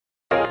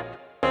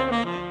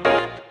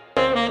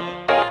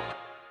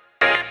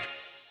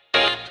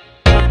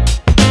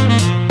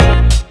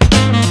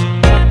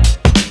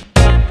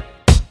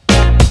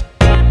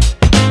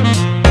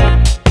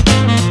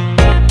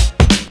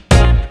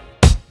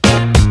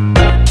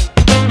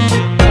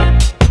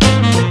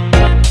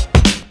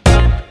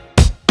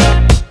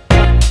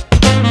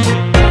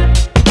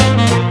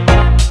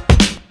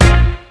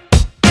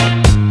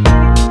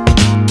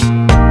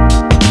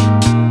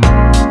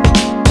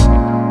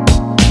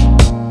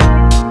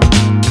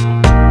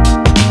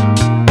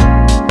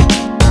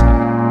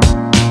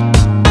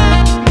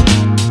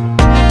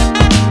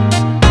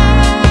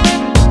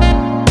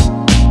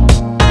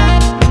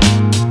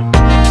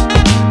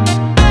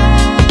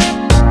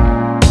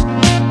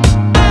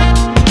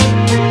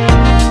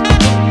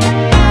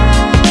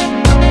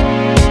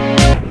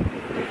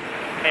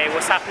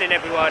happening,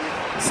 everyone?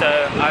 So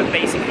I've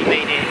basically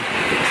made it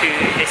to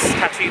this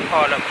tattoo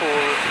parlour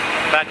called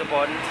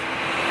Vagabond,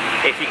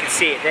 if you can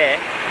see it there.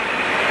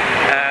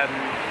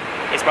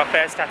 It's my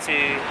first tattoo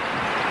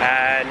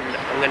and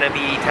I'm going to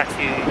be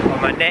tattooed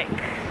on my neck.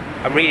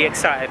 I'm really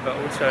excited but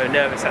also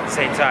nervous at the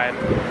same time.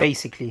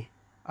 Basically,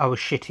 I was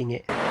shitting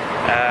it.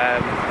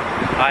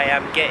 I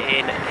am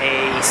getting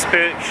a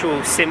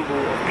spiritual symbol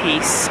of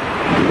peace,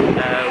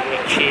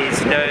 which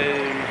is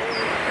known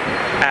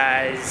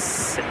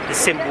as the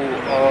symbol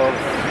of,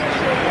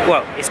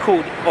 well, it's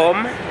called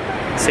Om,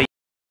 so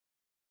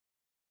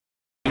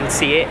you'll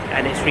see it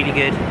and it's really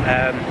good.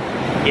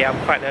 Yeah,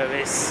 I'm quite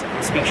nervous,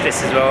 I'm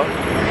speechless as well,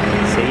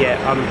 so yeah,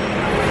 I'm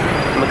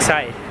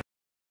excited.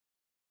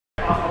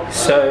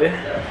 So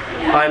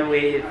I'm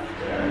with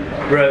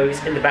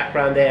Rose in the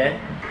background there,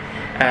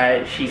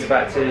 and she's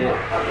about to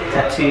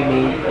tattoo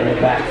me in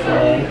the back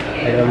there,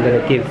 and I'm going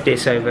to give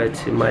this over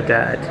to my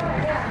dad.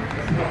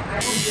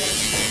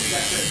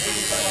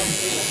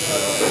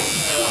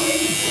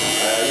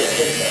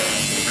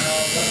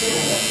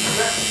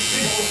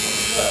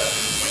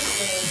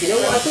 You know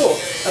what I thought?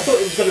 I thought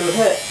it was going to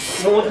hurt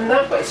more than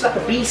that, but it's like a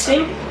bee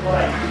sting.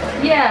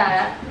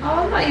 Yeah.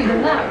 Oh, not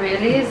even that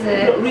really, is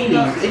it? Not really.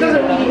 It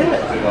doesn't really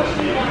hurt.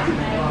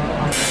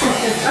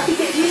 I can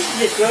get used to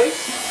this, Rose.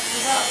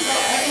 That's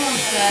what everyone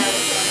says.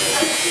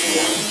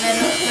 And then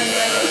that's when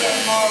you get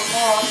more and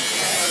more.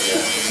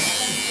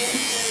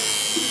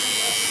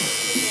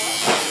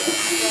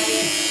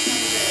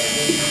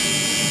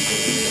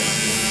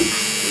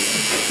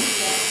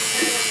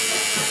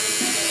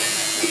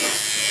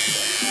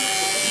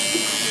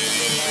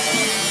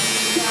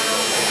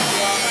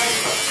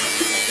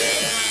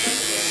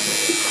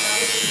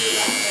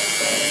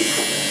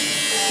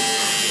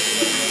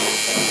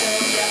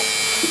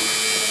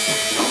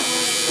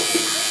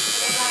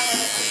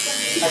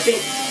 I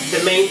think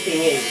the main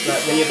thing is,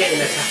 like, when you're getting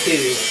a tattoo,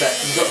 is that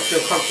you've got to feel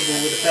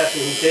comfortable with the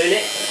person who's doing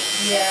it.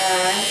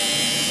 Yeah.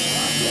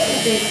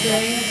 Big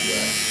thing.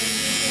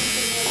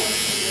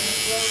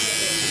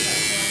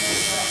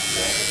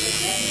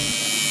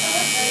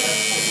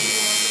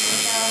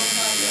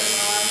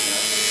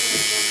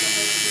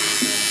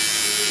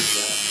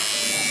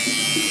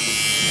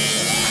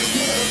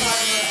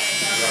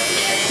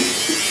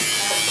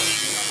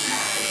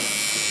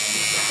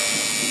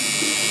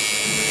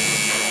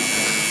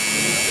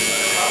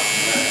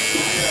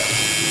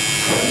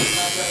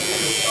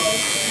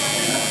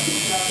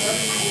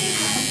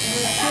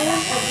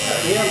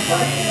 Yeah, I'm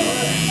fine.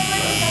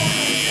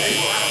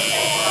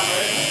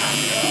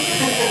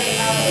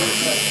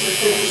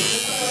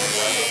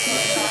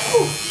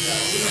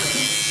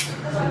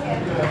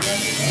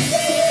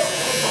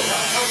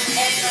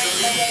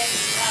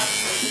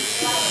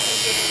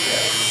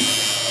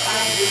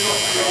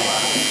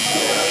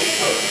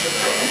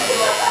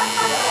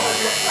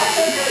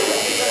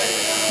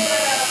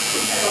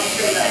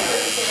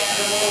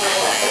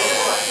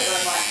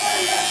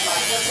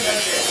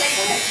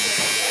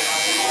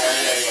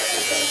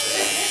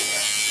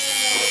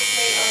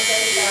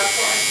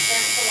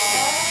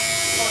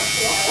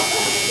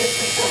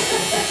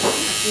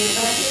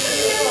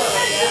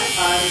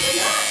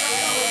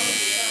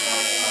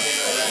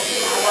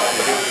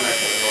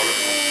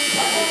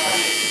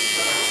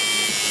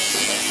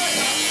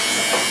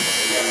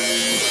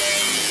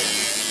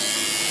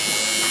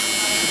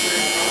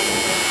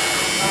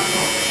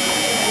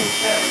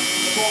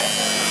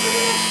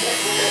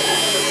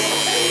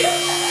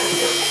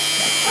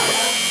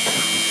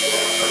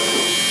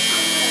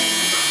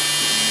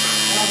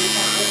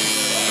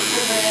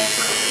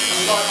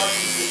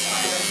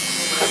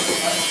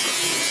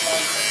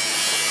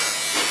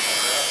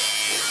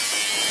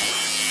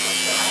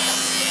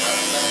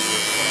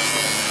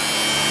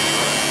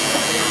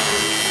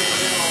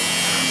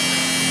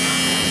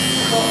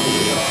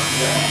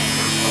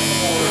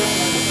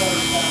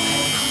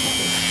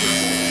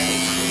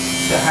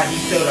 So how do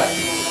you feel like,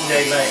 you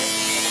know, like,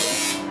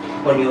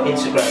 on your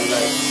Instagram,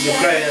 like, you're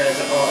growing as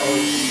an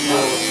artist,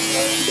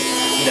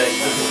 you're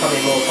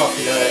becoming more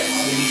popular,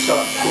 will you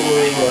start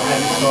touring or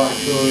have you started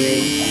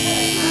touring?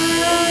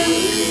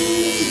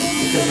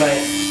 Because,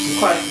 like, you're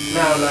quite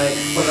now, like,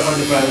 on the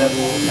underground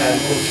level, and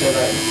also,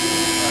 like,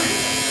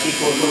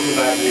 people are talking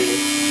about you.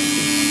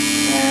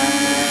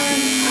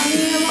 I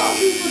mean, a lot of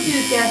people do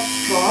guest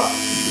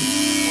spots.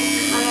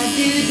 And I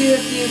do a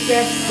few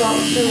guest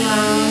spots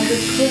around the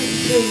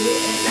country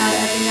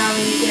every now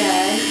and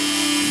again.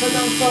 But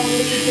I'm from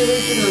Leeds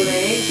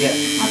originally. Yeah.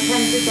 I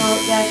tend to go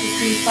up there to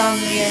see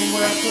family and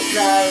work up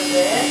there a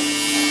bit.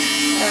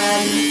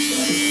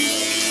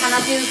 And I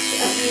do a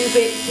few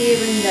bits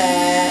here and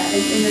there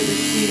in the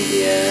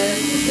studios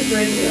just to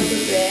bring it up a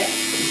bit.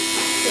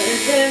 But in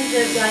terms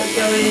of like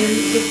going in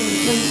different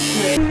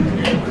countries.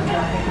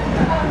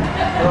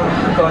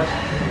 Oh God.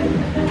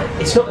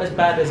 It's not as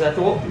bad as I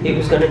thought it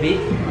was going to be.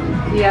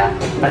 Yeah.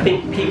 I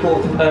think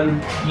people,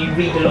 you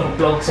read a lot of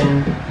blogs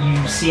and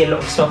you see a lot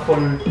of stuff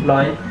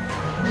online,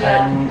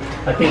 Yeah. and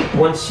I think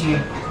once you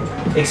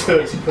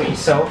experience it for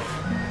yourself,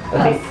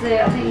 That's it.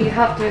 I think you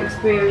have to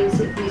experience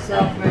it for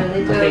yourself,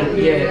 really, don't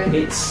you? Yeah,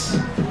 it's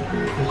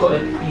you've got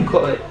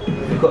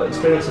to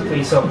experience it for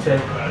yourself to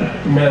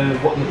know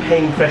what your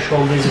pain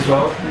threshold is as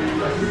well.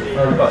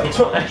 But it's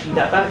not actually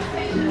that bad,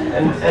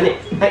 and it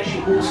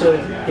actually also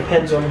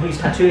depends on who's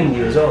tattooing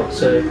you as well.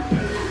 So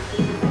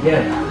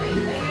yeah,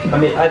 I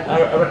mean,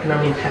 I reckon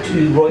I'm in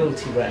tattoo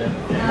royalty right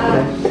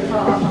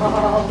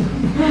now.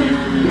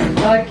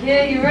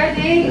 Okay, you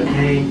ready?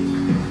 Okay.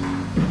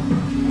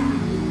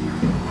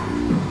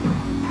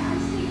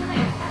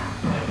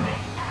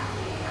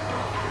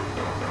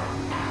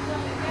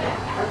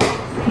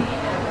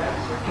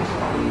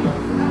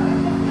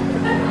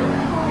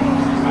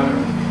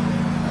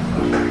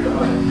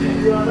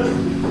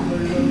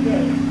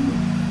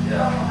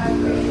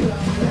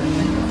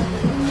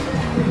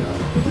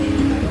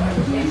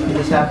 I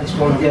just have this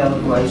one girl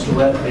who I used to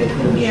work with,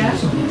 and she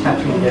used to be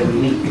tattooing every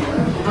week.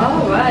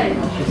 Oh, right.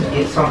 She used to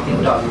get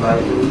something done,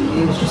 like,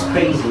 it was just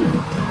crazy.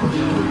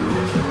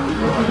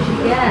 What did you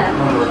get? Oh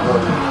my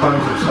god,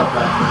 tons of stuff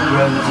like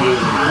roses,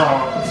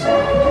 hearts,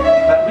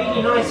 like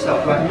really nice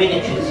stuff, like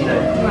miniatures, you know,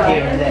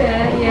 here and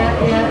there.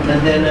 Yeah.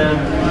 And then,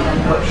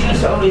 but she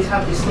used to always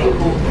have this thing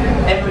called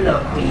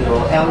Emerald Queen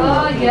or Elmer.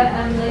 Oh,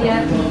 yeah.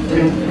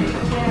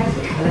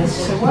 And I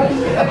said, why do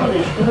you get that on it?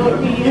 She goes, oh, it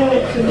really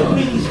hurts and it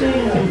really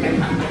stings. And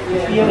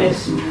to be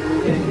honest, I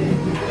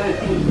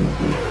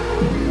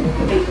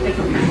think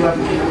different people have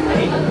different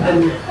pain and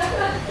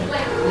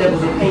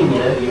levels of pain, you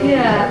know?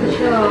 Yeah, for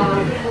sure.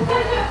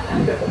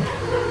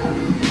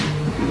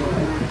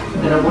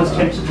 And I was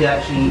tempted to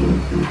actually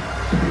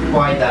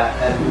buy that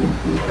and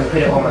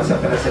put it on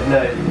myself, and I said,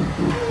 no,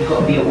 you've got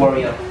to be a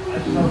warrior.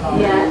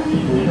 Yeah.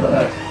 You've got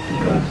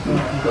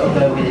to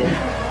go with it.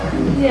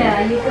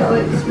 Yeah, you've got to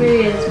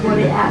experience what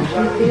it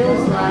actually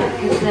feels like,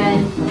 because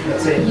then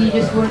That's it. you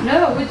just wouldn't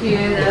know, would you?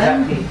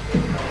 Then?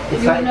 Exactly.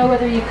 You wouldn't know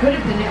whether you could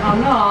have done it or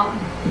not.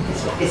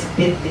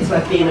 It's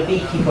like being a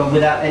beekeeper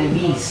without any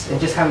bees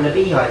and just having a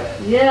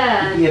beehive.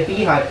 Yeah. Be a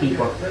beehive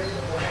keeper.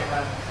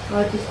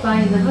 Or just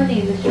buying the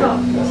honey in the shop.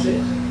 That's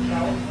it.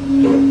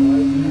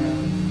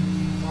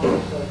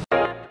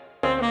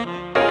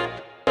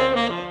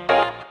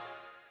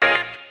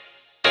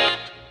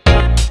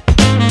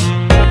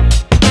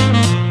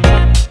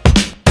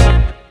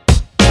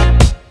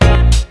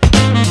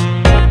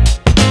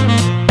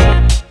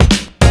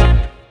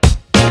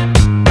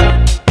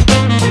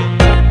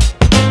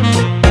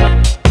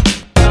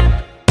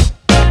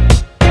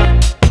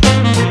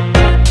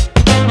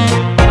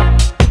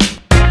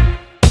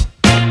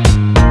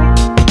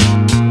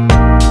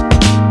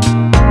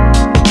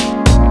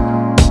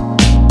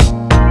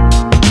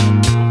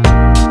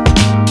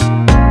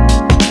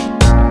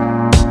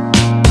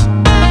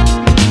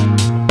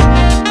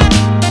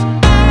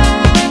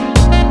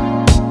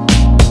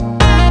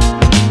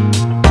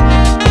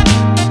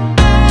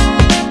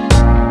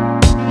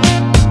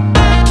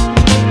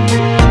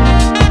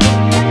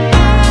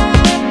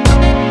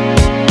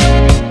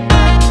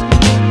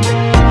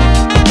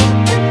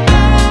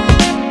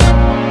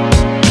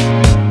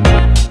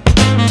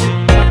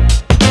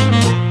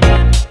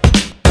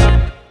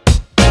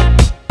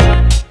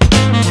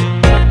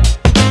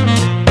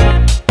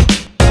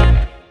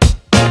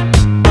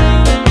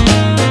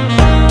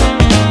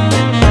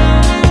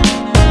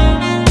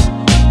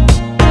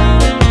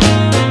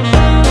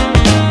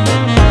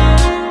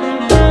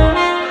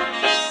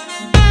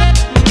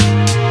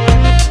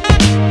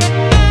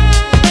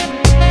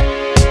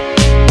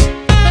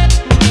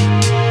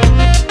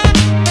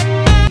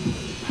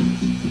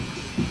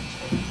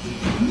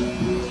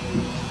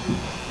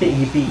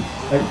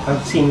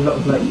 I've seen a lot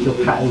of like your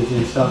patterns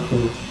and stuff,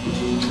 and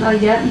Oh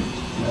yeah.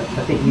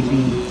 I think you'd be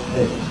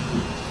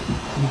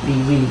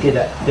really good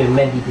at doing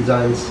Mendy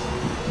designs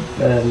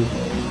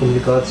in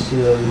regards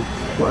to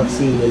what I've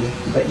seen, and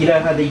but you know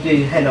how they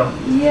do henna.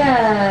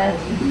 Yeah, I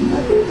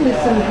think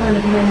there's some kind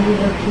of Mendy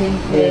looking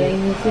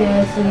things,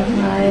 yeah,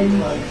 sometimes.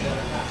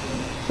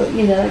 But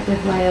you know, I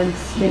give my own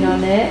spin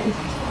on it.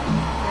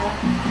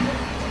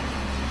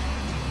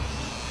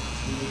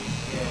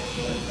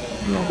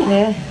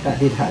 Okay. That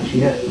did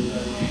actually hurt.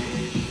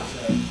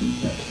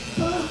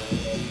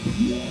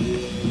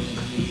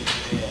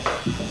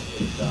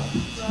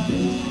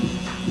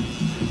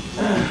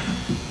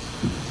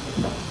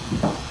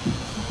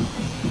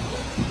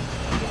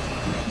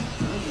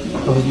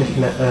 I was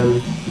looking at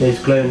those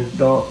glow in the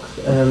dark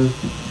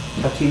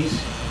tattoos.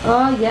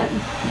 Oh yeah.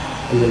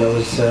 And then I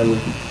was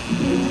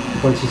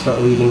once you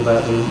start reading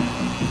about them,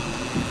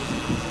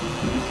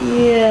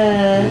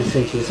 yeah, you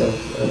say to yourself,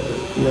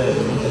 no,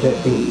 I don't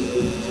think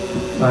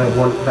I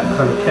want that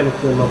kind of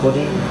chemical in my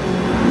body.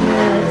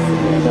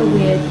 Yeah, it's a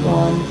weird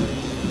one.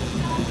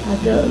 I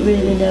don't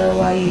really know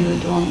why you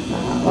would want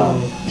that.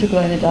 Well, to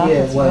glow in the dark,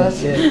 yeah, I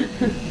suppose. yeah.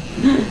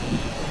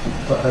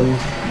 But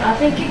I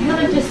think it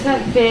kind of just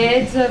like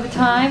fades over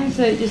time,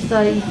 so it just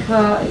like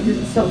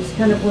it stops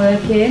kind of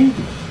working.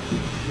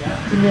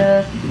 You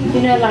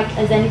know, like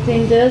as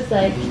anything does,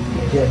 like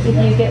if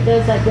you get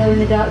those like glow in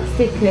the dark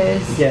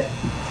stickers,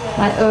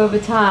 like over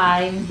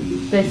time,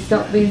 they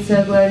stop being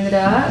so glow in the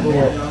dark.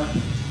 Yeah.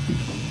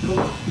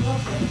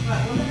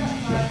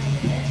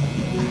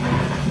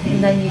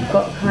 And then you've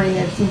got kind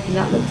of something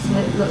that looks a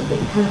little bit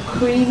kind of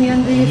creamy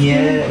under your skin.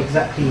 Yeah,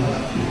 exactly.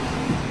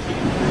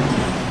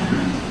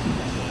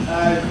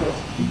 Cool.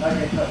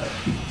 Okay, perfect.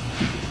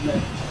 No.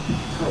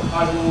 Cool.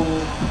 I'll be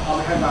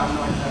home about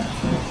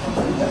 9:30.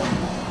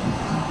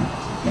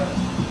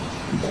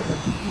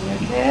 You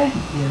okay?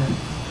 Yeah.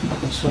 I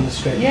just want to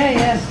stretch.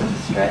 Yeah, some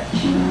stretch.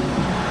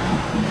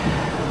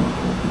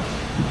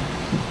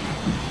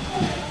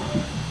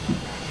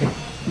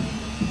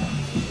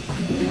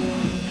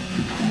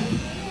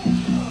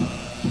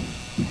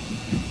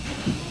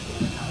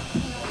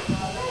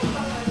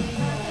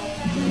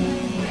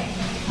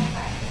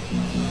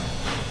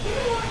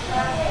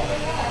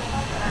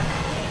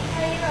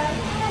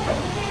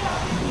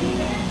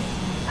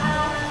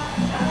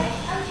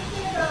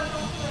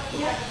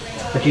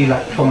 I do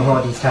like Tom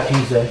Hardy's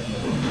tattoos though.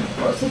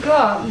 What's he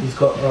got? He's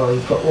got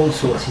all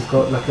sorts. He's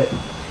got like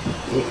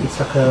he's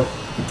got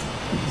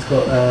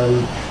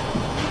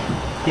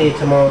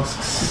theatre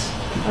masks.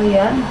 Oh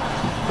yeah?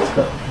 He's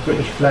got the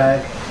British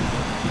flag.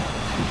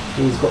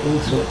 He's got all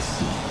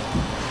sorts.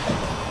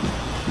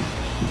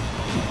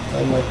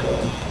 Oh my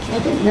god. I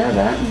didn't know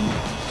that.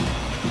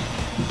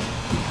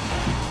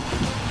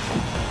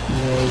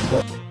 Yeah, he's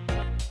got.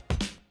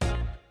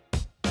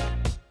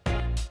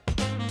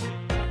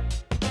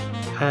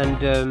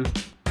 And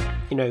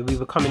you know, we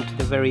were coming to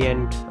the very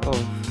end of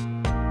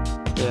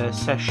the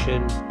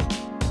session,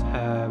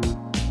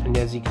 and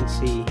as you can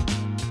see,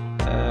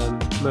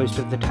 most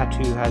of the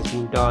tattoo has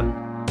been done,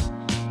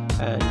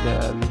 and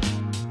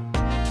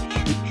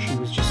she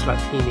was just like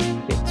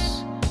cleaning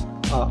bits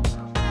up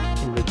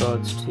in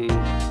regards to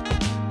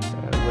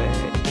where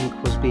ink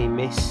was being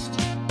missed.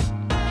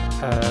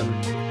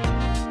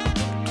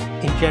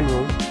 In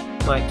general,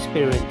 my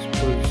experience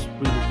was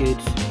really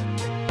good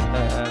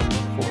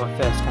for my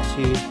first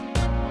tattoo,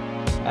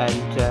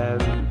 and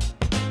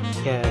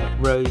yeah,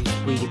 Rose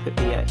really put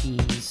me at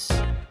ease.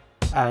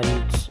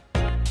 And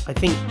I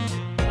think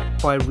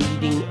by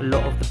reading a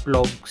lot of the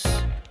blogs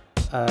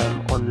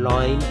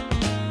online,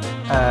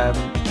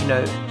 you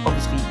know,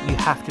 obviously you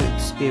have to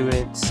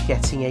experience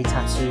getting a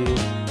tattoo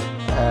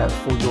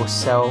for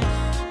yourself,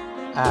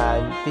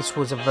 and this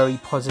was a very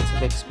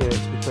positive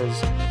experience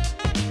because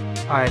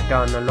I had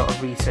done a lot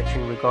of research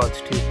in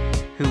regards to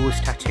who was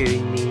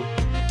tattooing me,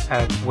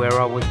 where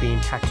I was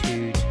being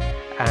tattooed,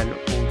 and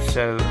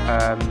also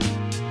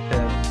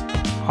the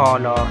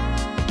parlour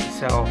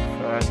itself,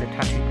 the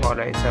tattoo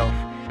parlour itself,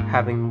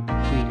 having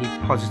really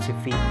positive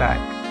feedback.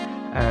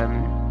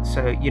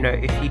 So you know,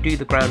 if you do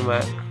the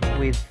groundwork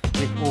with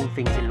all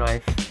things in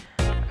life,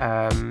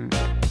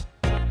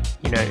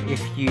 you know,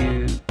 if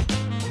you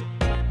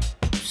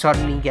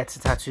suddenly get a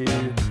tattoo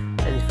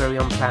and it's very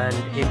unplanned,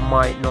 it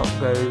might not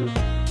go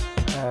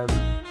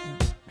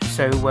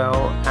so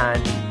well.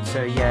 And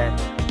so yeah,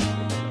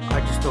 I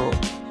just thought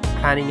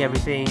planning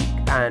everything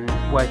and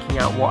working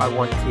out what I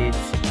wanted,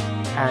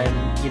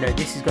 and you know,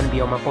 this is going to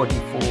be on my body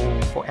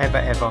for forever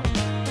ever.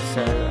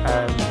 So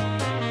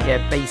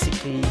yeah,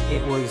 basically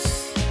it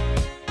was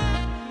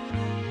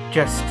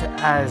just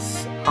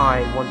as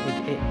I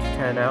wanted it to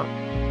turn out.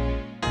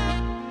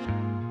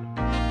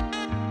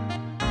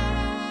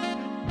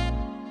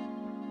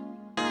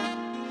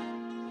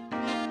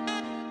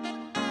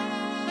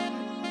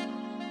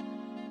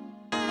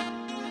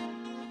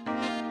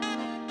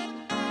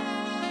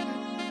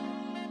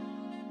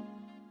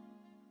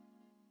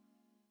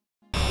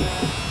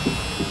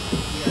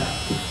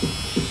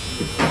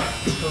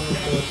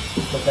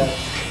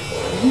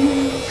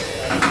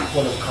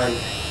 One of a kind.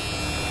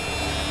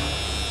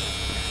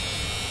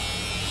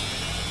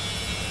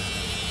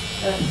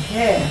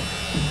 Okay.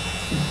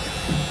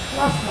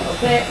 Last little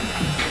bit.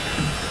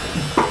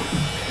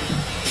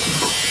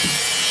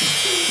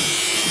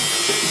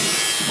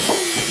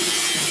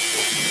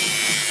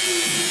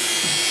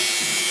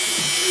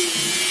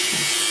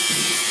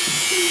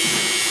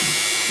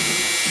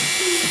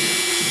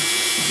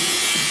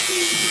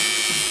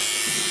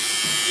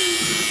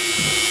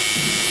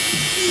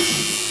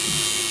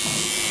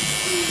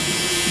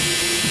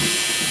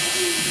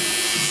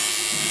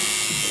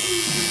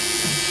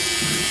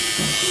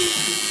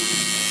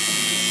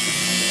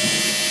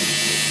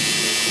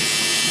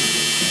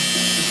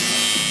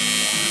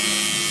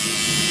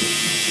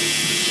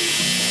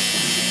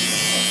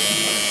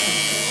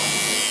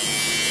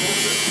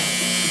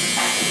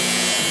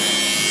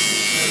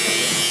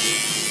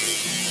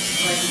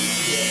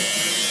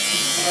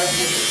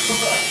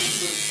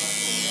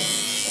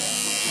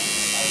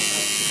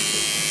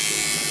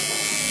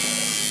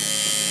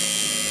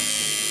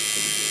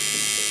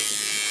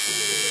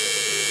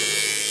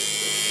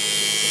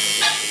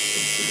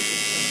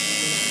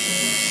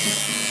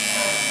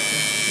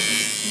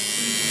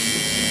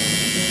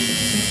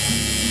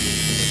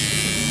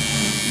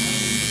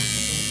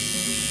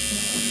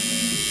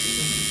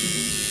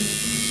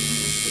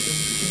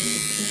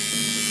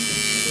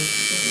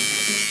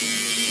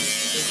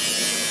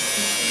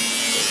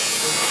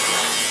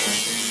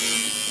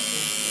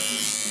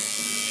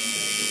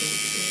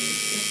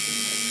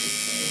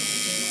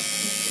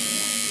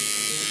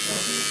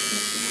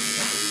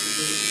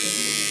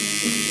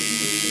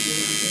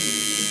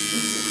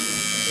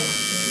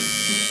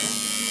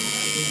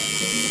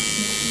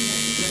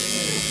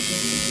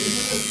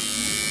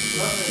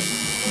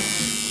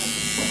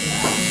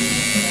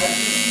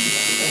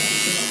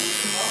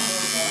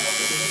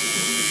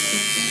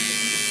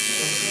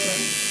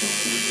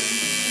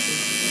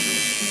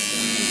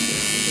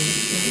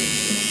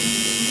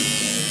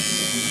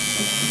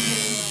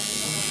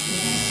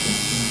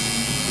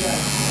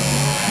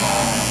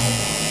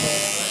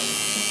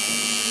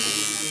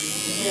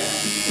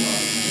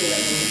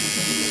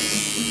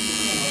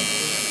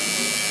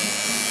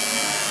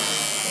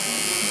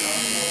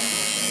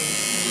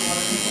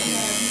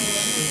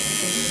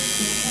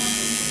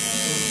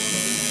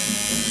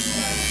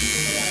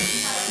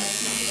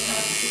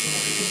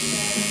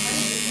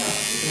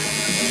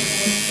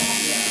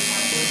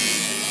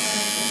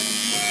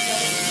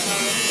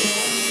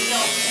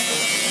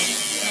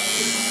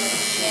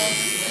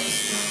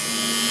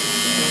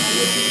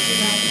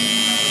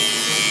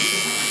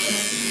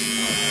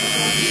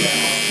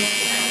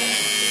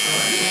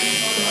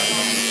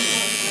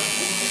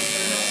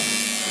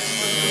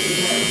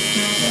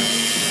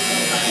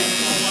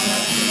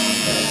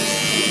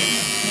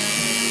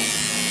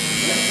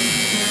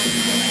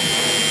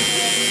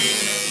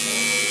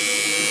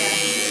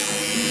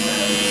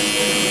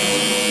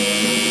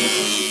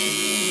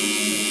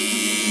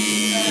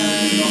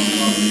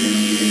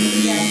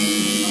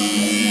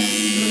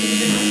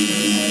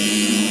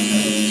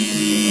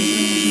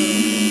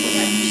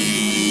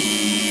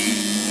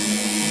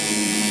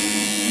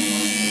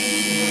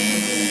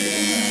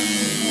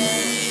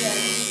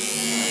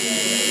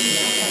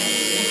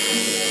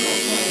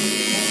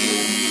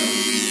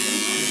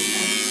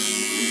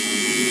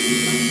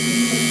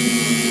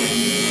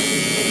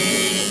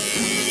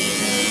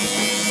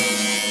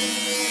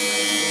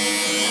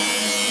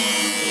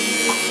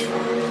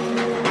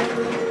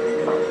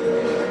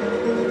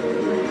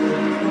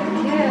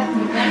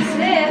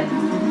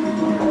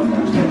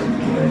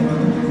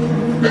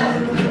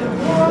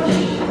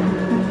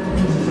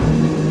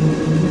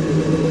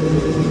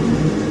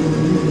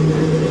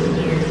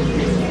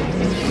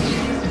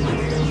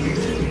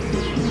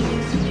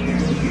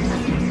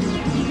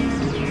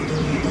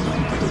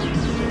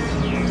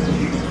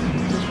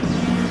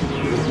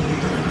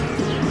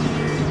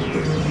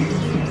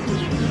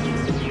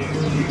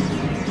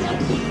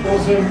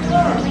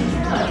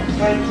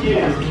 Thank you. I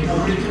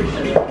really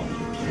appreciate it.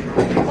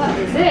 That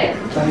is it.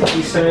 Thank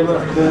you so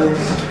much, girls.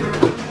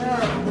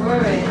 No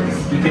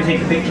worries. You can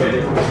take a picture of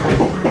it.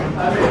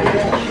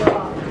 Yeah,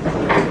 sure.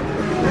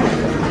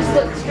 Just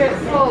look straight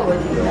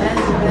forward then.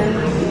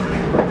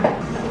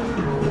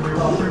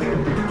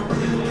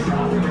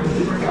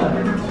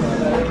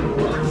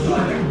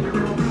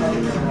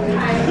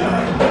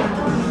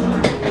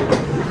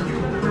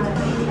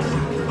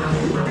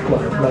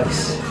 Wow,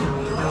 nice.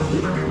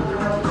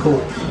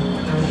 Cool.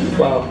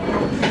 Wow.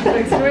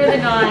 Looks really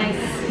nice.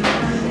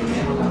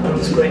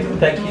 That's great.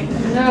 Thank you.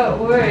 No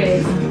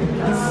worries.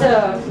 So,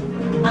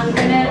 I'm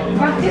going to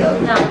wrap it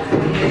up now for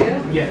you.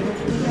 Yeah.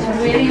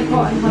 It's really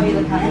important how you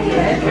look at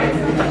it.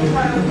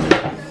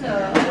 So,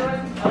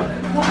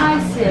 what I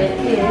say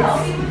is,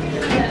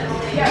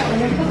 I'm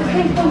going to put the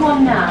pink one on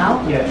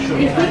now. Yeah, sure.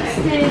 If it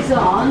stays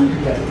on,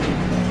 Yeah.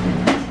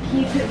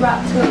 keep it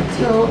wrapped up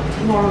till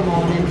tomorrow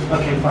morning.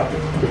 Okay, fine.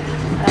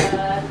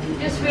 It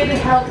just really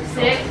helps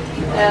it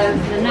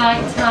for the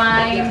night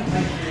time.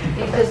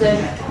 It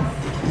doesn't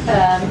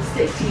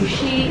stick to your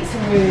sheets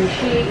and ruin your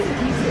sheets. It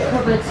keeps it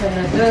covered so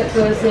no dirt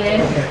goes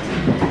in.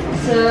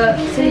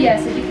 So yeah,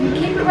 so you can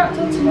keep it wrapped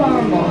up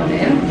tomorrow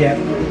morning. Yeah.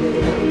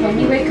 When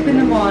you wake up in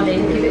the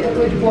morning, give it a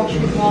good wash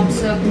with warm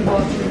soap and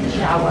water in the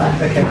shower.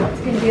 Okay.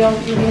 It's going to be all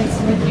gooey and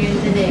smudgy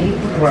underneath.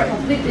 Right. It's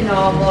completely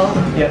normal.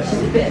 Yes.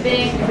 Just a bit of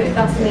ink, a bit of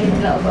Vaseline, a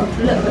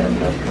little bit of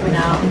blood coming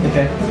out.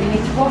 Okay. So you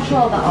need to wash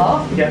all that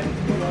off. Yeah.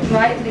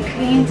 Right, with a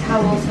clean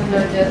towel so no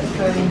dirt's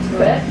going into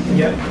it.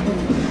 Yeah.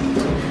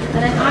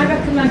 And then I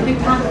recommend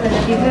Beekeeper.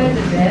 Have you heard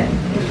of it?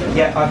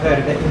 Yeah, I've heard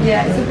of it.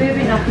 Yeah, it's a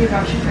baby nappy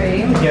rash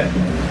cream. Yeah.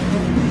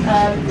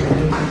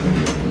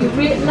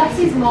 Less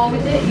is more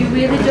with it. You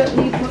really don't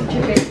need much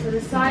of it. So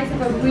the size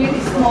of a really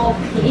small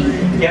pea.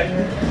 Yeah.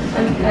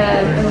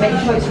 And make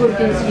sure it's rubbed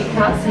in so you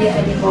can't see it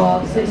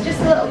anymore. So it's just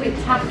a little bit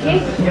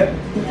tacky. Yeah.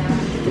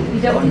 You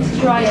don't want it to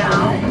dry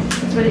out.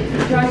 So when it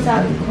dries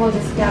out, it can cause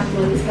a scab.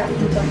 When the scab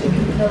comes off, you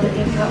can fill the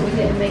ink out with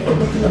it and make it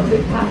look a little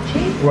bit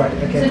patchy. Right,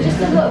 okay. So just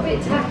a little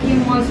bit tacky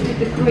and moist with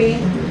the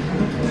cream.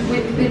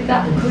 With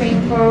that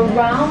cream for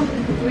around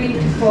 3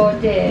 to 4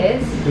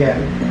 days. Yeah.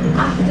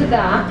 After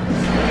that,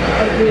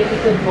 a really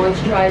good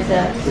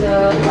moisturiser.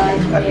 So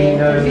like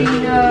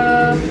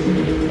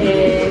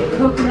a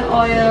coconut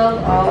oil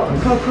or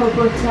cocoa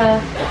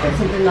butter,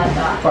 something like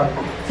that. Fine.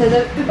 So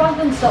the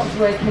Vagabond stops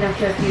working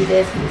after a few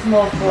days because it's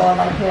more for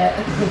like a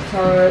cut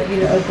or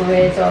a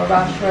graze or a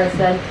rash, whereas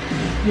then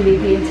you need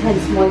the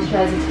intense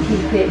moisturiser to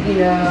keep it,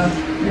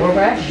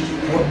 refreshed.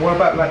 What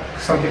about like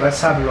something like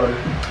Savlon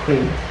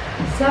cream?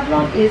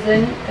 Savlon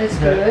isn't as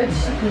good.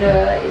 No,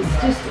 it's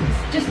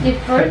just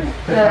different. You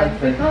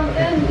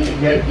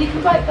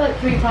can buy it for like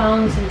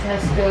 £3 in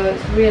Tesco.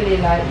 It's really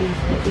like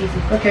easy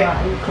to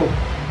find. Cool.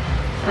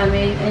 I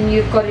mean, and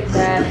you've got it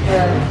there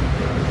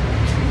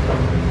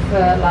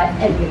for like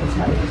any of the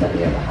tattoos that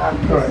you ever have.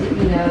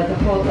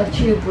 Because the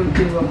tube would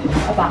do a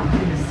back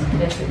piece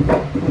basically.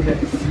 Okay.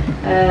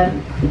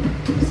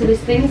 So there's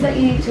things that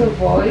you need to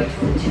avoid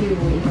for 2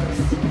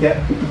 weeks.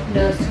 Yeah.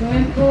 No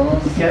swimming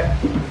pools. Yeah.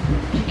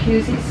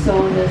 Jacuzzi,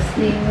 saunas,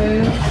 steam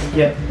rooms.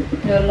 Yeah.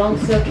 No long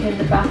soaking in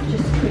the bath,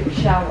 just a quick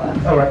shower.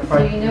 Alright,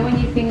 fine. So when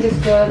your fingers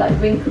go like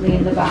wrinkly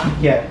in the bath,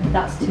 Yeah.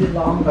 that's too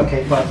long.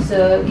 Okay, fine.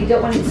 So you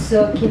don't want it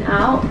soaking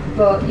out,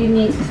 but you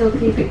need to still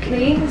keep it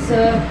clean.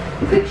 So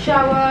quick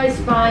shower is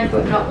fine,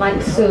 but not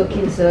like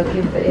soaking for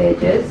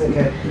ages.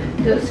 Okay.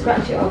 Don't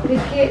scratch it or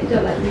pick it.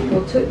 Don't let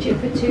people touch it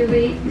for 2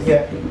 weeks.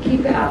 Yeah.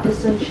 Keep it out of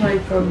the sunshine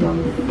for a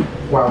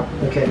month. Wow,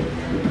 okay.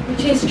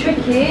 Which is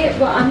tricky,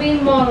 but I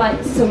mean more like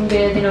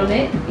sunbathing on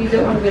it. You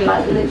don't want to be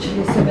like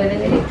literally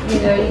sunbathing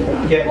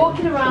it. Yeah.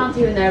 Walking around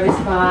here and there is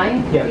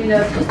fine. Yeah.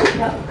 Just be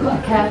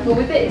careful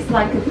with it. It's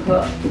like a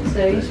cut,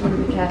 so you just want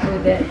to be careful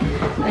with it.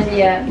 And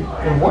yeah.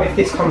 And what if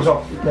this comes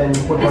off? Then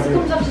what do I This do?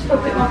 comes off, just put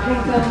a bit more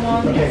cling film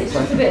on. Okay, It's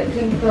fine. just a bit of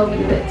cling film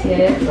with a bit of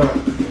tape.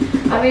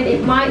 Alright. I mean,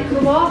 it might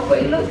come off, but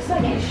it looks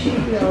like it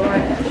should be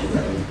alright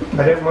actually.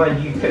 I don't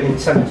mind you putting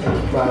something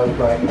around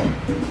like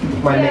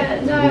my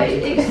neck. No,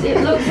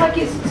 it looks like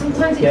it's,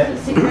 sometimes it Yeah.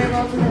 doesn't stick very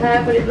well to the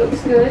hair, but it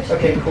looks good.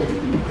 Okay, cool. I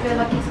feel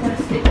like it's going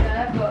to stick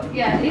there, but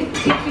yeah,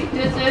 if it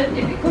doesn't,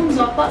 if it comes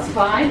off, that's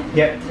fine.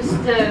 Yeah. Just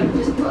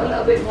put a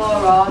little bit more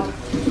on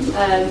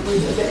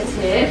with a bit of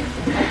tape,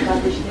 like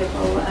bandage tape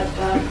or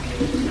whatever.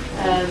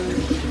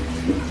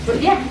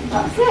 But yeah,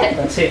 that's it.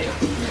 That's it.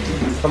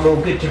 I'm all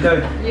good to go.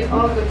 You're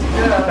all good to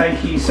go.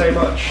 Thank you so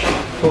much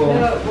for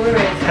No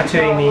worries.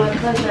 tattooing me. My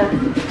pleasure.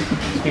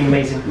 It's been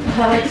amazing.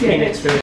 I like It's been an it. experience.